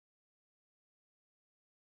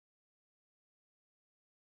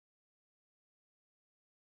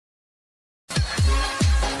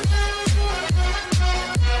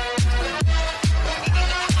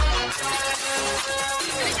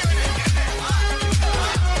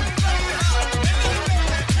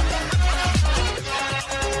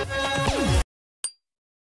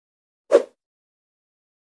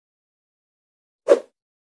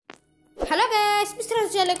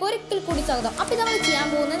ചാനലിലേക്ക് ഒരിക്കൽ കൂടി സ്വാഗതം. അപ്പോൾ നമ്മൾ ചെയ്യാൻ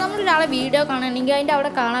പോകുന്നത് നമ്മളൊരാളെ വീഡിയോ കാണണമെങ്കിൽ അതിൻ്റെ അവിടെ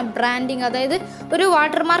കാണാൻ ബ്രാൻഡിങ്, അതായത് ഒരു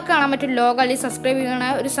വാട്ടർമാർക്ക് കാണാൻ പറ്റും, ലോഗോ അല്ലെങ്കിൽ സബ്സ്ക്രൈബ് ചെയ്യണ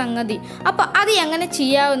ഒരു സംഗതി. അപ്പോൾ അത് എങ്ങനെ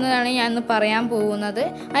ചെയ്യാവുന്നതാണ് ഞാൻ ഇന്ന് പറയാൻ പോകുന്നത്.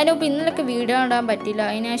 അതിനൊപ്പം ഇന്നലൊക്കെ വീഡിയോ ഇടാൻ പറ്റിയില്ല,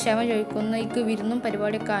 അതിന് ക്ഷമ ചോദിക്കുന്നു. എനിക്ക് വിരുന്നും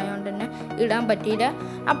പരിപാടിയൊക്കെ ആയതുകൊണ്ട് തന്നെ ഇടാൻ പറ്റിയില്ല.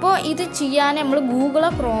 അപ്പോൾ ഇത് ചെയ്യാൻ നമ്മൾ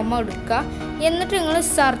ഗൂഗിളോ ക്രോമോ എടുക്കുക, എന്നിട്ട് നിങ്ങൾ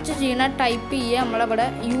സെർച്ച് ചെയ്യണ ടൈപ്പ് ചെയ്യുക നമ്മളവിടെ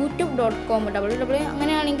youtube.com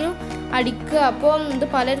അങ്ങനെയാണെങ്കിലും അടിക്കുക. അപ്പോൾ ഇത്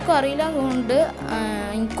പലർക്കും അറിയില്ല, അതുകൊണ്ട്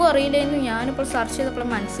എനിക്കും അറിയില്ലായിരുന്നു. ഞാനിപ്പോൾ സെർച്ച് ചെയ്തപ്പോൾ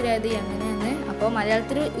മനസ്സിലായത് എങ്ങനെയാണ്. അപ്പോൾ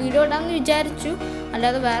മലയാളത്തിൽ വീഡിയോ ഇടാമെന്ന് വിചാരിച്ചു,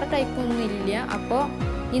 അല്ലാതെ വേറെ ടൈപ്പൊന്നും ഇല്ല. അപ്പോൾ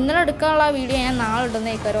ഇന്നലെ എടുക്കാനുള്ള വീഡിയോ ഞാൻ നാളെ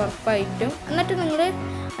ഇടുന്നേക്കാരം ഉറപ്പായിട്ടും. എന്നിട്ട് നിങ്ങൾ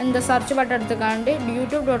സെർച്ച് ബട്ടൺ എടുത്ത് കണ്ട്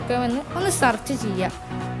youtube.com എന്ന് ഒന്ന് സെർച്ച് ചെയ്യുക.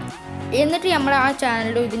 എന്നിട്ട് നമ്മുടെ ആ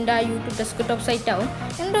ചാനലും ഇതിൻ്റെ ആ യൂട്യൂബ് ഡെസ്ക്ടോപ്പ് സൈറ്റ് ആവും.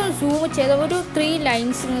 എന്നിട്ട് ഒന്ന് സൂം ചെയ്ത ഒരു 3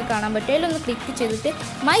 ലൈൻസ് നിങ്ങൾക്ക് കാണാൻ പറ്റും. അതിലൊന്ന് ക്ലിക്ക് ചെയ്തിട്ട്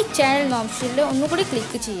മൈ ചാനൽ എന്ന ഓപ്ഷനിൽ ഒന്നുകൂടി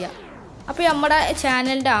ക്ലിക്ക് ചെയ്യുക. അപ്പോൾ നമ്മുടെ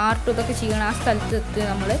ചാനലിൻ്റെ ആർട്ട് ഇതൊക്കെ ചെയ്യണം ആ സ്ഥലത്ത് എത്തുക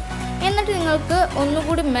നമ്മൾ. എന്നിട്ട് നിങ്ങൾക്ക്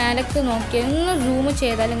ഒന്നുകൂടി മേലേക്ക് നോക്കിയാൽ ഒന്ന് സൂം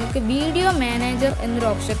ചെയ്താൽ നിങ്ങൾക്ക് വീഡിയോ മാനേജർ എന്നൊരു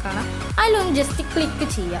ഓപ്ഷൻ കാണാം. അതിലൊന്ന് ജസ്റ്റ് ക്ലിക്ക്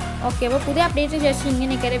ചെയ്യാം. ഓക്കെ, അപ്പോൾ പുതിയ അപ്ഡേറ്റിന് ശേഷം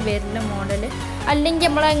ഇങ്ങനെയൊക്കെ വരില്ല മോഡൽ, അല്ലെങ്കിൽ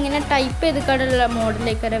നമ്മളിങ്ങനെ ടൈപ്പ് ചെയ്തിട്ടുള്ള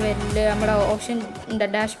മോഡലിലേക്കൊക്കെ വരില്ല. നമ്മുടെ ഓപ്ഷൻ ഉണ്ട്,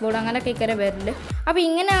 ഡാഷ്ബോർഡ് അങ്ങനെയൊക്കെ വരില്ല. അപ്പോൾ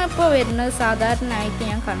ഇങ്ങനെയാണ് ഇപ്പോൾ വരുന്നത് സാധാരണയായിട്ട്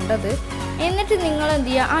ഞാൻ കണ്ടത്. എന്നിട്ട് നിങ്ങൾ എന്ത്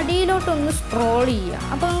ചെയ്യുക, അടിയിലോട്ടൊന്ന് സ്ക്രോൾ ചെയ്യുക.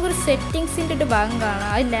 അപ്പോൾ നിങ്ങൾക്കൊരു സെറ്റിങ്സിൻ്റെ ഒരു ഭാഗം കാണാം.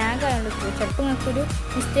 അത് ലാഗ് ആയതുകൊണ്ട് ചിലപ്പോൾ നിങ്ങൾക്കൊരു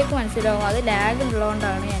മിസ്റ്റേക്ക് മനസ്സിലാവും, അത് ലാഗ്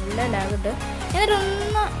ഉള്ളതുകൊണ്ടാണ്, എല്ലാം ലാഗ് ഉണ്ട്.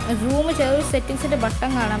 എന്നിട്ടൊന്ന് സൂം ചെയ്ത് ഒരു സെറ്റിങ്സിൻ്റെ ബട്ടൺ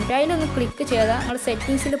കാണാൻ പറ്റും. അതിലൊന്ന് ക്ലിക്ക് ചെയ്താൽ നിങ്ങൾ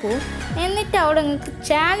സെറ്റിങ്സിൽ പോകും. എന്നിട്ട് അവിടെ നിങ്ങൾക്ക്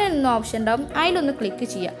ചാനൽ എന്ന ഓപ്ഷൻ ഉണ്ടാവും, അതിലൊന്ന് ക്ലിക്ക്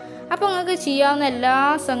ചെയ്യുക. അപ്പോൾ നിങ്ങൾക്ക് ചെയ്യാവുന്ന എല്ലാ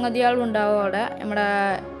സംഗതികളും ഉണ്ടാവും അവിടെ. നമ്മുടെ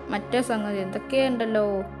മറ്റേ സംഗതി എന്തൊക്കെയുണ്ടല്ലോ,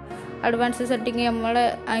 അഡ്വാൻസ് സെറ്റിങ്, നമ്മൾ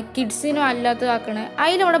കിഡ്സിനും അല്ലാത്തതാക്കണേ.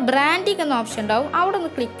 അതിലവിടെ ബ്രാൻഡിങ് എന്ന ഓപ്ഷൻ ഉണ്ടാവും. അവിടെ ഒന്ന്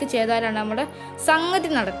ക്ലിക്ക് ചെയ്താലാണ് നമ്മുടെ സംഗതി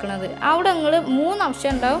നടക്കുന്നത്. അവിടെ നിങ്ങൾ 3 ഓപ്ഷൻ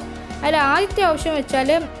ഉണ്ടാവും. അതിൽ ആദ്യത്തെ ഓപ്ഷൻ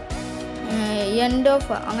വെച്ചാൽ എൻഡ്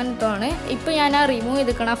ഓഫ് അങ്ങനത്തെ ആണ്. ഇപ്പോൾ ഞാൻ ആ റിമൂവ്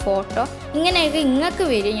ചെയ്തിരിക്കണ ഫോട്ടോ ഇങ്ങനെയൊക്കെ നിങ്ങൾക്ക്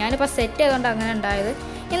വരും. ഞാനിപ്പോൾ സെറ്റ് ചെയ്തുകൊണ്ട് അങ്ങനെ ഉണ്ടായത്.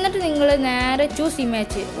 എന്നിട്ട് നിങ്ങൾ നേരെ ചൂസ്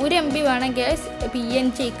ഇമേജ്, 1 MB വേണമെങ്കിൽ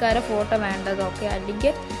PNG ഇക്കാരെ ഫോട്ടോ വേണ്ടത്. ഓക്കെ,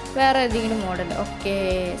 അല്ലെങ്കിൽ വേറെ ഏതെങ്കിലും മോഡൽ. ഓക്കെ,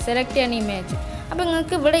 സെലക്ട് ചെയ്യണ ഇമേജ്. അപ്പോൾ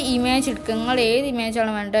നിങ്ങൾക്ക് ഇവിടെ ഇമേജ് എടുക്കുക, നിങ്ങൾ ഏത്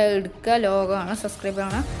ഇമേജാണ് വേണ്ടത് എടുക്കുക. ലോഗോ ആണ്, സബ്സ്ക്രൈബ്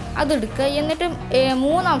ആണ്, അത് എടുക്കുക. എന്നിട്ട്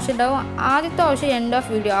 3 ഓപ്ഷൻ ഉണ്ടാവും. ആദ്യത്തെ ഓപ്ഷൻ എൻഡ് ഓഫ്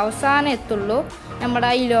വീഡിയോ, അവസാനം എത്തുള്ളൂ നമ്മുടെ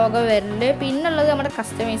ഈ ലോഗോ വരല്. പിന്നുള്ളത് നമ്മുടെ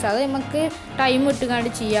കസ്റ്റമൈസ്, അത് നമുക്ക് ടൈം ഇട്ടുകൊണ്ട്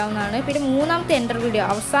ചെയ്യാവുന്നതാണ്. പിന്നെ 3ാമത്തെ എൻ്റർ വീഡിയോ,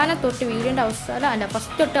 അവസാനം തൊട്ട് വീഡിയോൻ്റെ അവസാനം അല്ല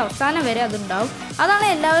ഫസ്റ്റ് തൊട്ട് അവസാനം വരെ അതുണ്ടാവും.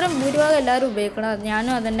 അതാണ് ഭൂരിഭാഗം എല്ലാവരും ഉപയോഗിക്കുന്നത്.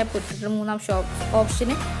 ഞാനും അതന്നെ പെട്ടിട്ട് 3ാം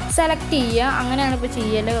ഓപ്ഷന് സെലക്ട് ചെയ്യുക. അങ്ങനെയാണ് ഇപ്പോൾ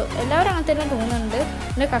ചെയ്യൽ. എല്ലാവരും അങ്ങനെ തന്നെ തോന്നുന്നുണ്ട്.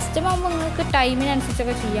 പിന്നെ കസ്റ്റമർ ആകുമ്പോൾ നിങ്ങൾക്ക്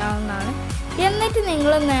ടൈമിനനുസരിച്ചൊക്കെ ചെയ്യാവുന്നതാണ്. എന്നിട്ട്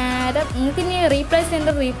നിങ്ങൾ നേരെ നിങ്ങൾക്ക് ഇനി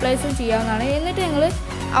റീപ്ലേസും ചെയ്യാവുന്നതാണ്. എന്നിട്ട് നിങ്ങൾ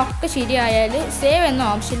ഒക്കെ ശരിയായാൽ സേവ് എന്ന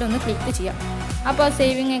ഓപ്ഷനിൽ ഒന്ന് ക്ലിക്ക് ചെയ്യാം. അപ്പോൾ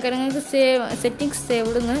സേവിങ് ഒക്കെ നിങ്ങൾക്ക് സെറ്റിങ്സ്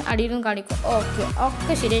സേവ്ഡ് നിന്ന് അടിയിലും കാണിക്കും. ഓക്കെ,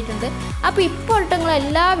 ഒക്കെ ശരിയായിട്ടുണ്ട്. അപ്പോൾ ഇപ്പോൾ ഇട്ട് നിങ്ങൾ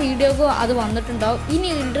എല്ലാ വീഡിയോക്കും അത് വന്നിട്ടുണ്ടാവും. ഇനി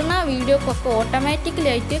ഇടുന്ന വീഡിയോക്കൊക്കെ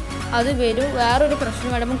ഓട്ടോമാറ്റിക്കലായിട്ട് അത് വരും. വേറൊരു പ്രശ്നം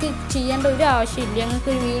വേണം, നമുക്ക് ചെയ്യേണ്ട ഒരു ആവശ്യമില്ല. നിങ്ങൾക്ക്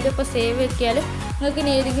ഒരു വീഡിയോ ഇപ്പോൾ സേവ് വെക്കിയാൽ നിങ്ങൾക്ക്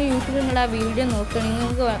ഇനി ഏതെങ്കിലും യൂട്യൂബിൽ നിങ്ങളുടെ ആ വീഡിയോ നോക്കുകയാണെങ്കിൽ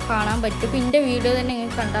നിങ്ങൾക്ക് കാണാൻ പറ്റും. ഇപ്പോൾ എൻ്റെ വീഡിയോ തന്നെ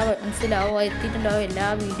നിങ്ങൾക്ക് കണ്ടാൽ മനസ്സിലാവും, എത്തിയിട്ടുണ്ടാവും എല്ലാ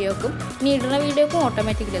വീഡിയോക്കും. ഇനി ഇടുന്ന വീഡിയോക്കും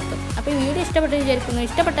ഓട്ടോമാറ്റിക്കലി എത്തും. അപ്പോൾ ഈ വീഡിയോ ഇഷ്ടപ്പെട്ട് വിചാരിക്കുന്നു.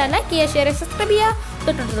 ഇഷ്ടപ്പെട്ടാൽ ലൈക്ക് ചെയ്യുക, ഷെയർ ചെയ്യുക, സബ്സ്ക്രൈബ് ചെയ്യുക,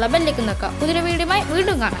 തൊട്ടിട്ടുള്ള ബെല്ലേക്ക് നോക്കാം. പുതിയൊരു വീഡിയോയുമായി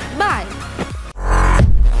വീണ്ടും കാണാം. ബൈ.